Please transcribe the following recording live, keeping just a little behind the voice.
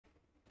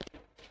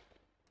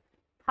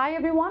Hi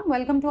everyone,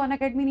 welcome to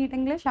Unacademy NEET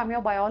English. I'm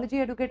your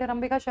biology educator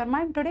Ambika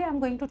Sharma, and today I'm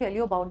going to tell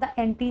you about the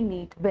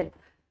anti-NEET bill.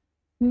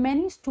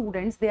 Many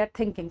students, they are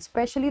thinking,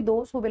 especially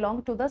those who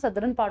belong to the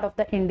southern part of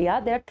the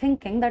India, they are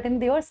thinking that in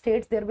their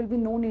states there will be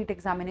no NEET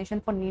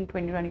examination for NEET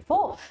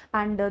 2024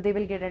 and they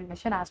will get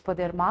admission as per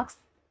their marks.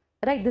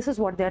 Right, this is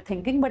what they are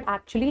thinking, but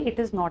actually it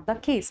is not the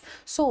case.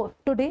 So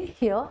today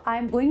here I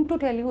am going to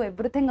tell you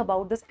everything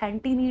about this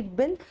anti-NEET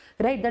bill,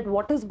 right, that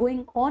what is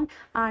going on,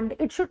 and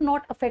it should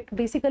not affect,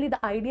 basically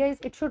the idea is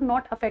it should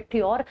not affect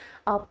your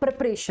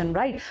preparation,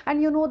 right?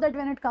 And you know that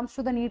when it comes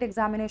to the NEET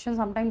examination,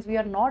 sometimes we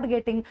are not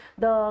getting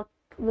the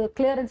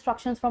clear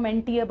instructions from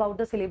NTA about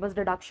the syllabus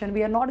deduction.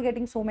 We are not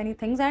getting so many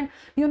things, and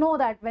you know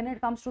that when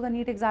it comes to the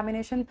NEET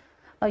examination,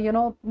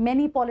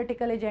 many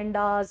political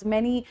agendas,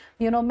 many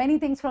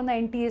things from the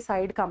NTA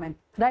side come in,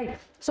 right?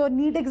 So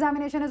NEET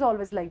examination is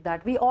always like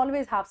that. We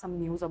always have some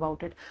news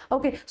about it.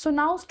 Okay, so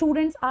now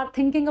students are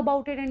thinking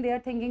about it and they are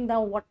thinking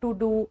now what to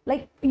do.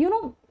 Like,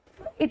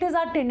 it is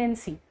our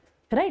tendency,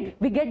 right?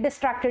 We get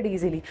distracted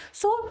easily.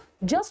 So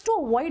just to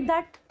avoid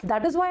that,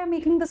 that is why I'm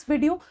making this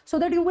video, so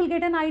that you will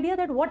get an idea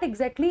that what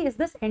exactly is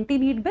this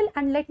anti-NEET bill.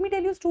 And let me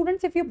tell you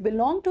students, if you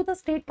belong to the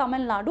state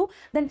Tamil Nadu,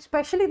 then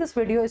especially this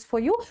video is for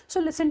you. So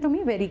listen to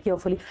me very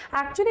carefully.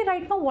 Actually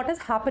right now what is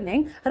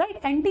happening, right,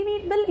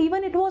 anti-NEET bill,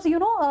 even it was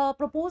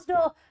proposed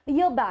a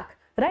year back,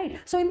 right?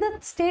 So in the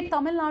state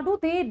Tamil Nadu,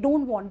 they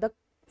don't want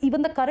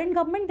even the current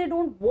government, they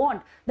don't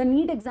want the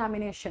NEET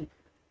examination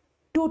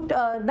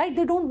right,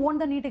 they don't want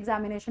the NEET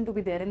examination to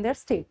be there in their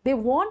state. They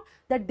want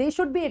that they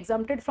should be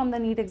exempted from the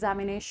NEET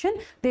examination.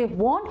 They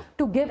want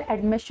to give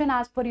admission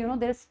as per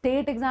their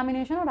state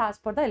examination or as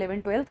per the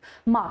 11th-12th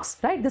marks,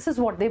 right? This is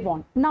what they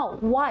want. Now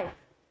why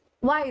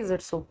is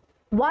it so?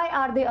 Why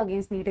are they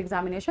against NEET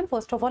examination?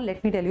 First of all,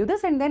 let me tell you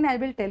this, and then I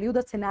will tell you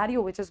the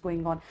scenario which is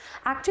going on.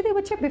 Actually,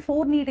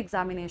 before NEET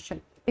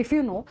examination, if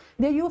you know,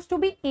 there used to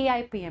be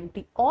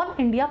AIPMT, All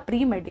India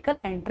Pre-Medical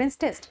Entrance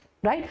Test,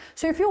 right?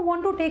 So if you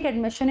want to take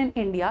admission in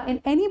India,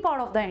 in any part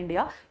of the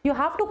India, you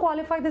have to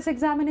qualify this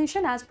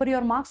examination. As per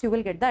your marks, you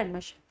will get the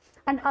admission.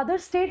 And other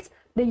states,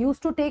 they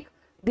used to take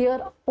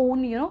their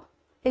own,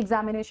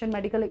 examination,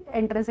 medical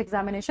entrance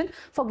examination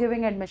for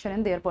giving admission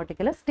in their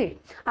particular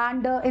state.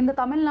 And in the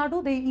Tamil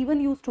Nadu, they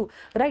even used to,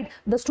 right,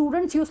 the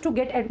students used to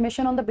get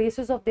admission on the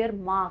basis of their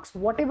marks,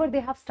 whatever they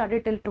have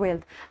studied till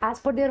 12th.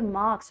 As per their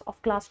marks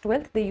of class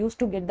 12th, they used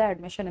to get the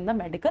admission in the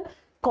medical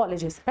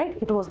colleges, right?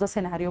 It was the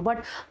scenario.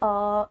 But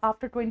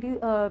after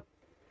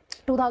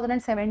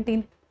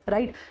 2017,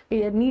 right,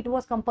 NEET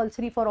was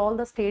compulsory for all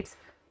the states,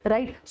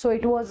 right? So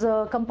it was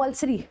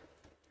compulsory.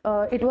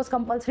 It was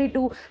compulsory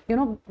to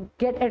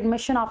get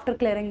admission after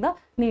clearing the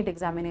NEET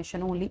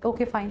examination only.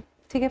 Okay, fine.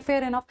 Okay,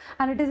 fair enough.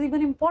 And it is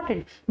even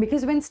important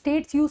because when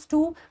states used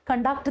to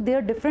conduct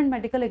their different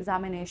medical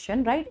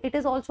examination, right, it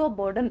is also a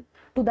burden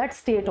to that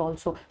state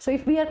also. So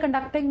if we are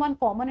conducting one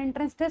common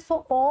entrance test,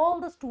 so all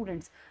the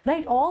students,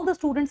 right, all the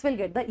students will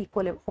get the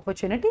equal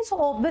opportunity. So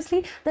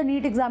obviously the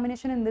NEET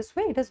examination in this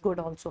way, it is good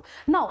also.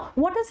 Now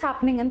what is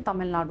happening in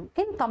Tamil Nadu?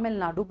 In Tamil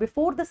Nadu,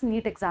 before this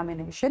NEET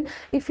examination,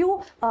 if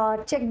you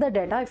check the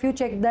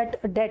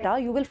data,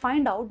 you will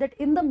find out that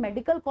in the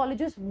medical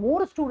colleges,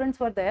 more students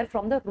were there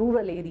from the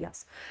rural areas,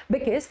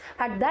 because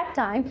at that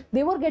time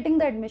they were getting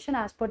the admission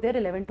as per their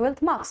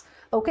 11th-12th marks.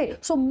 Okay,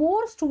 so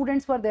more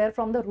students were there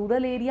from the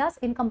rural areas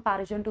in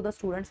comparison to the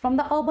students from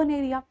the urban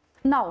area.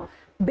 Now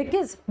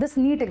because this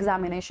NEET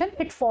examination,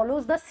 it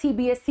follows the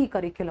CBSE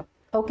curriculum.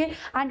 Okay,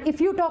 and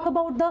if you talk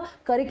about the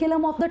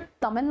curriculum of the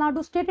Tamil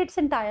Nadu state, it's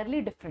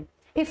entirely different.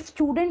 If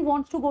student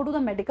wants to go to the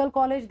medical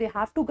college, they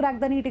have to crack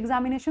the NEET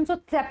examination. So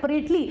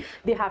separately,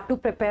 they have to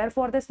prepare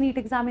for this NEET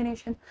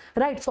examination,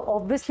 right? So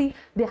obviously,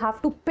 they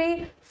have to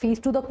pay fees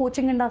to the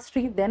coaching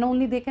industry. Then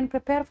only they can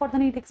prepare for the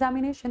NEET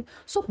examination.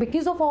 So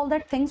because of all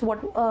that things,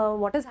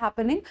 what is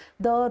happening?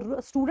 The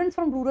students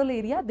from rural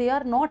area, they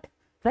are not,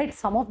 right?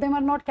 Some of them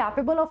are not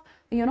capable of,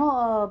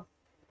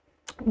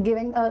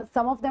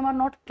 some of them are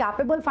not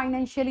capable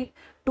financially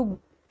to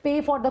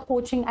pay for the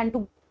coaching and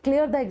to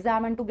clear the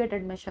exam and to get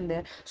admission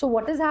there. So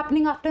what is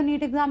happening after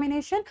NEET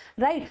examination,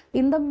 right?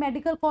 In the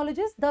medical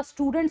colleges, the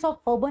students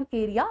of urban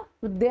area,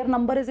 their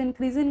number is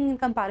increasing in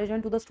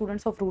comparison to the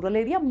students of rural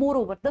area.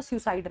 Moreover, the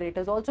suicide rate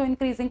is also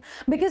increasing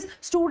because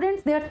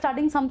students, they are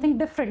studying something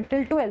different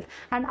till 12th,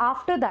 and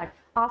after that,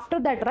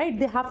 right,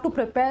 they have to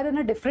prepare in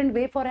a different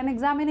way for an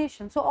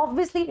examination. So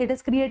obviously it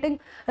is creating,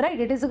 right,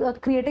 it is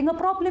creating a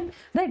problem,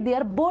 right? They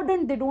are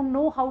burdened, they don't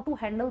know how to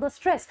handle the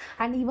stress,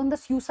 and even the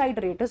suicide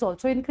rate is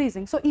also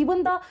increasing. So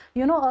even the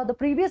the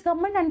previous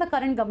government and the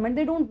current government,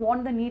 they don't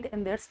want the NEET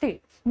in their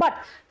state. But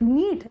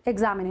NEET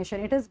examination,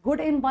 it is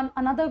good in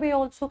another way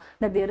also,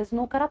 that there is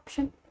no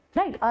corruption,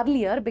 right?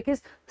 Earlier,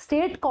 because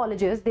state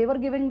colleges, they were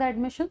giving the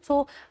admission,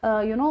 so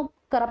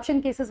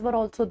corruption cases were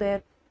also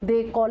there.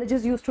 the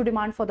colleges used to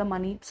demand for the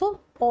money. So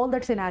all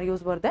that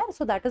scenarios were there.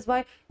 So that is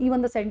why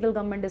even the central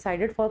government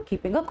decided for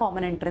keeping a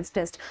common entrance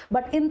test.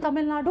 But in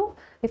Tamil Nadu,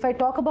 if I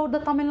talk about the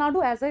Tamil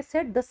Nadu, as I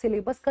said, the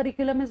syllabus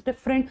curriculum is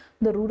different,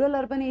 the rural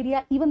urban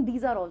area, even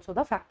these are also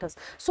the factors.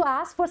 So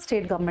as for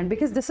state government,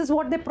 because this is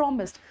what they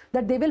promised,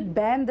 that they will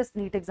ban this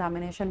NEET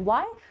examination.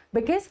 Why?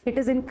 Because it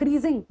is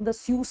increasing the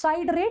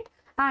suicide rate,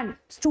 and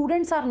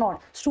students are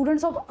not,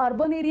 students of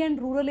urban area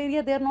and rural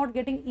area, they are not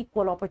getting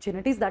equal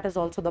opportunities. That is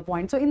also the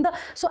point.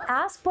 So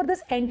as per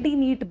this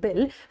anti-NEET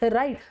bill,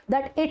 right,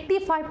 that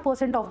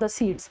 85% of the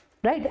seats,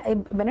 right,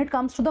 when it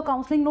comes to the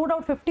counseling, no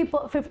doubt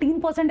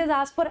 15% is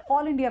as per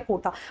all India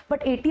quota, but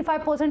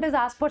 85% is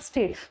as per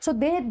state. So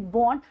they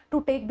want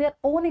to take their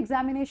own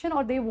examination,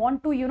 or they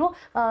want to, you know,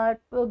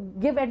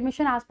 give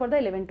admission as per the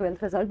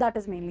 11th-12th result. That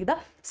is mainly the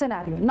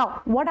scenario.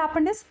 Now what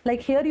happened is,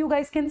 like here you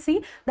guys can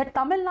see that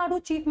Tamil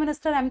Nadu Chief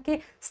Minister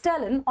M.K.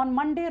 Stalin on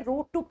Monday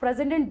wrote to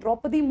President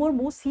Draupadi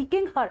Murmu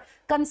seeking her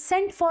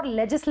consent for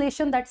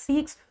legislation that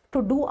seeks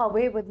to do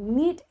away with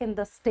NEET in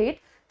the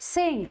state,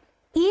 saying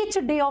each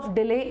day of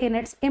delay in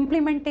its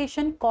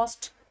implementation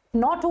cost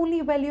not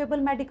only valuable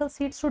medical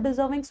seats to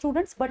deserving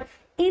students, but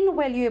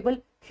invaluable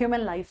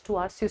human lives to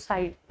our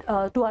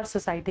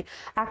society.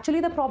 Actually,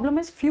 the problem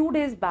is, few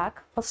days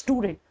back, a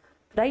student,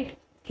 right,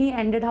 he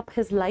ended up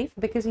his life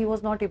because he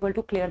was not able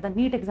to clear the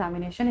NEET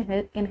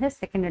examination in his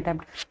second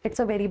attempt. It's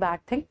a very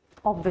bad thing,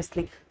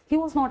 obviously. He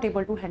was not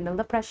able to handle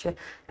the pressure,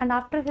 and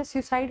after his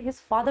suicide,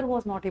 his father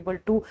was not able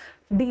to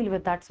deal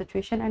with that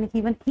situation, and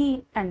even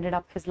he ended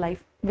up his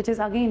life, which is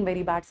again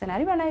very bad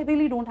scenario, and I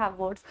really don't have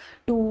words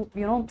to,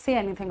 you know, say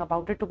anything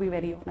about it, to be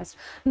very honest.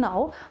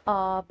 Now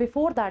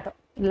before that,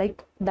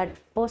 like, that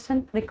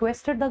person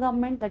requested the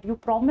government that you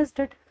promised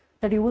it,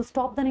 that you will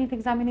stop the NEET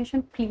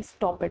examination, please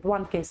stop it.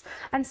 One case.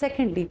 And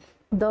secondly,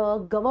 the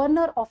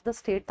governor of the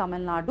state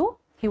Tamil Nadu,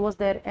 he was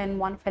there in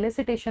one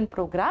felicitation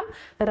program,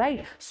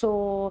 right?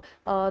 So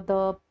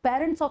the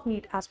parents of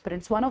NEET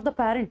aspirants, one of the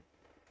parents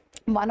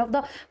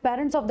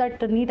of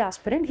that NEET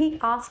aspirant, he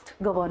asked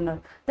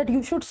governor that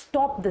you should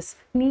stop this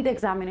NEET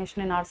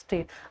examination in our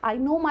state. I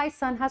know my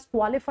son has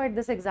qualified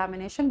this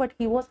examination, but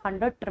he was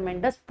under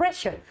tremendous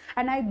pressure,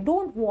 and I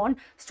don't want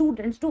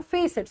students to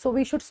face it, so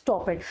we should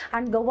stop it.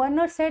 And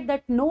governor said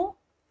that no,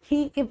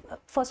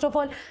 first of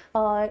all,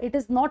 it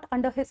is not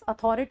under his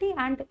authority,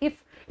 and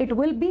if it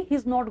will be,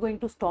 he's not going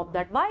to stop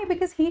that. Why?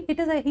 Because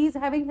he's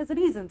having his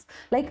reasons,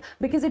 like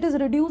because it is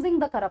reducing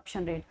the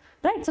corruption rate,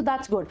 right? So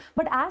that's good.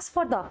 But as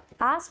for the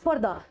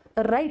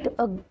right,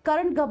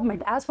 current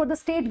government, as for the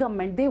state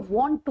government, they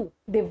want to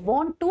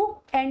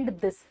end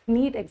this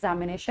NEET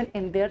examination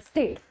in their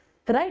state,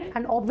 right?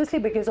 And obviously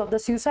because of the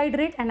suicide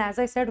rate, and as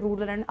I said,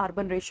 rural and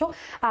urban ratio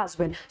as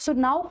well. So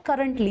now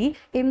currently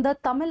in the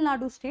Tamil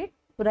Nadu state,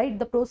 right,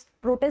 the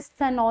protests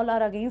and all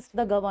are against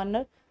the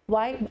governor.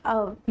 Why?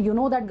 You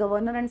know that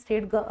governor and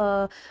state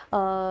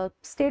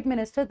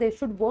minister, they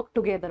should work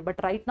together,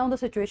 but right now the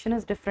situation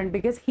is different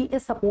because he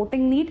is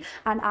supporting NEET,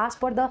 and as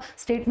per the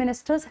state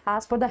ministers,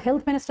 as per the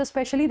health minister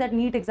especially, that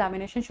NEET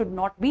examination should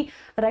not be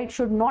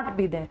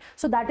there.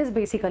 So that is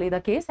basically the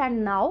case.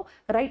 And now,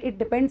 right, it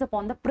depends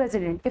upon the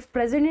president. If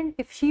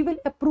she will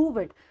approve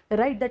it,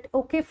 right, that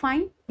okay,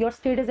 fine, your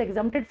state is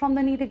exempted from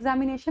the NEET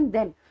examination,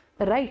 then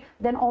right,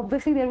 then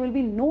obviously there will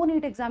be no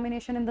NEET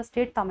examination in the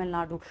state Tamil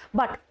Nadu.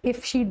 But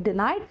if she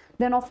denied,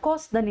 then of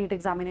course the NEET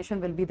examination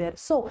will be there.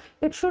 So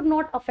it should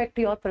not affect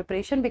your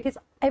preparation because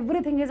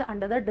everything is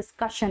under the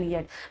discussion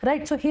yet,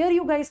 right? So here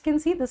you guys can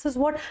see, this is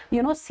what,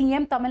 you know,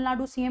 CM Tamil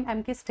Nadu, CM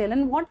M.K.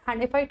 Stalin want.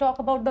 And if I talk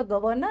about the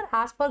governor,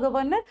 as per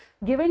governor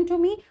given to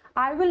me,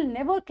 I will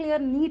never clear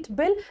NEET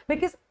bill,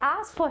 because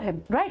as per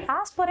him, right,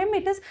 as per him,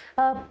 it is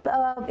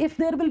if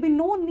there will be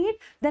no NEET,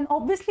 then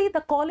obviously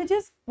the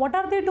colleges, what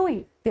are they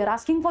doing? They are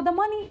asking for the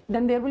money,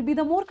 then there will be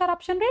the more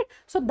corruption rate.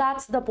 So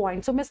that's the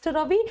point. So Mr.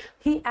 Ravi,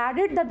 he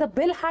added that the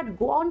bill had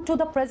gone to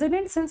the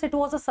president since it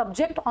was a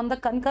subject on the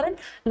concurrent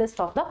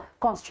list of the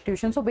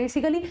constitution. So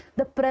basically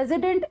the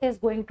president is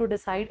going to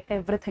decide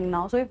everything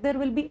now. So if there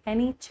will be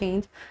any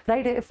change,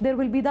 right, if there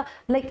will be the,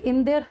 like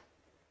in their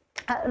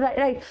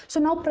right, so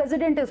now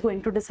president is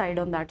going to decide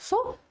on that.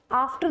 So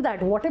after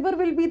that, whatever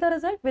will be the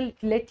result, will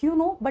let you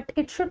know, but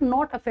it should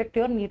not affect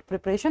your NEET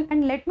preparation.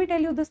 And let me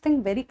tell you this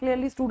thing very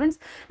clearly, students,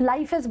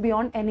 life is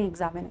beyond any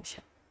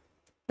examination,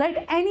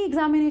 right? Any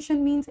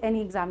examination means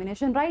any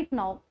examination. Right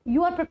now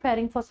you are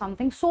preparing for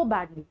something so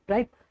badly,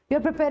 right? You're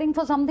preparing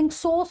for something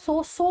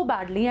so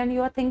badly, and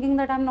you are thinking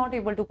that I'm not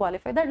able to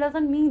qualify. That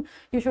doesn't mean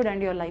you should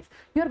end your life.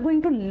 You're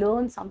going to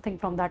learn something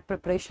from that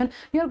preparation.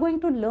 You're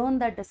going to learn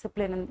that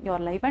discipline in your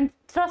life, and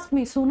trust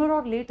me, sooner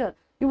or later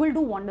you will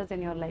do wonders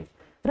in your life,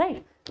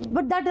 right?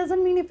 But that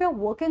doesn't mean if you're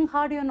working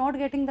hard, you're not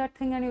getting that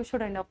thing and you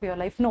should end up your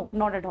life. No,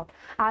 not at all.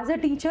 As a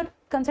teacher,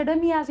 consider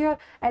me as your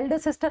elder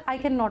sister. I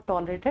cannot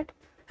tolerate it,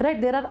 right?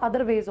 There are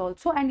other ways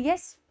also. And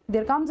yes,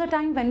 there comes a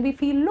time when we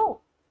feel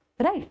low,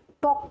 right?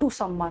 Talk to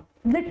someone,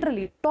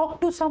 literally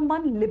talk to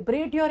someone,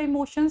 liberate your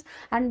emotions,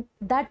 and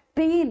that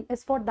pain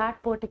is for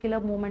that particular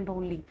moment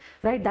only,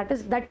 right?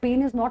 That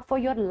pain is not for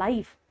your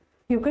life.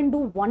 You can do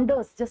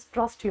wonders. Just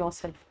trust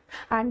yourself.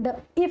 And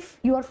if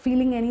you are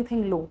feeling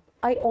anything low,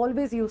 I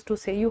always used to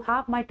say, you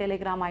have my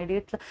Telegram ID,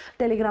 it's a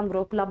Telegram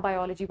group, Love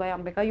Biology by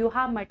Ambika. You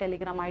have my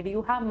Telegram ID,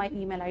 you have my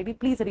email ID.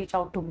 Please reach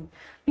out to me.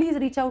 Please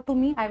reach out to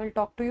me. I will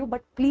talk to you.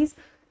 But please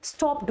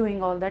stop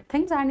doing all that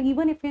things. And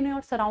even if in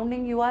your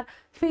surrounding you are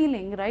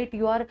feeling, right,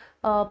 you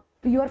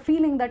are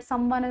feeling that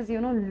someone is,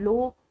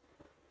 low,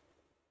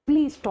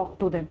 please talk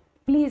to them.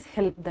 Please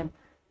help them.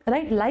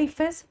 Right? Life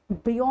is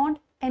beyond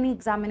any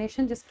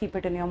examination. Just keep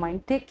it in your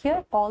mind. Take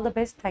care. All the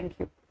best. Thank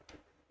you.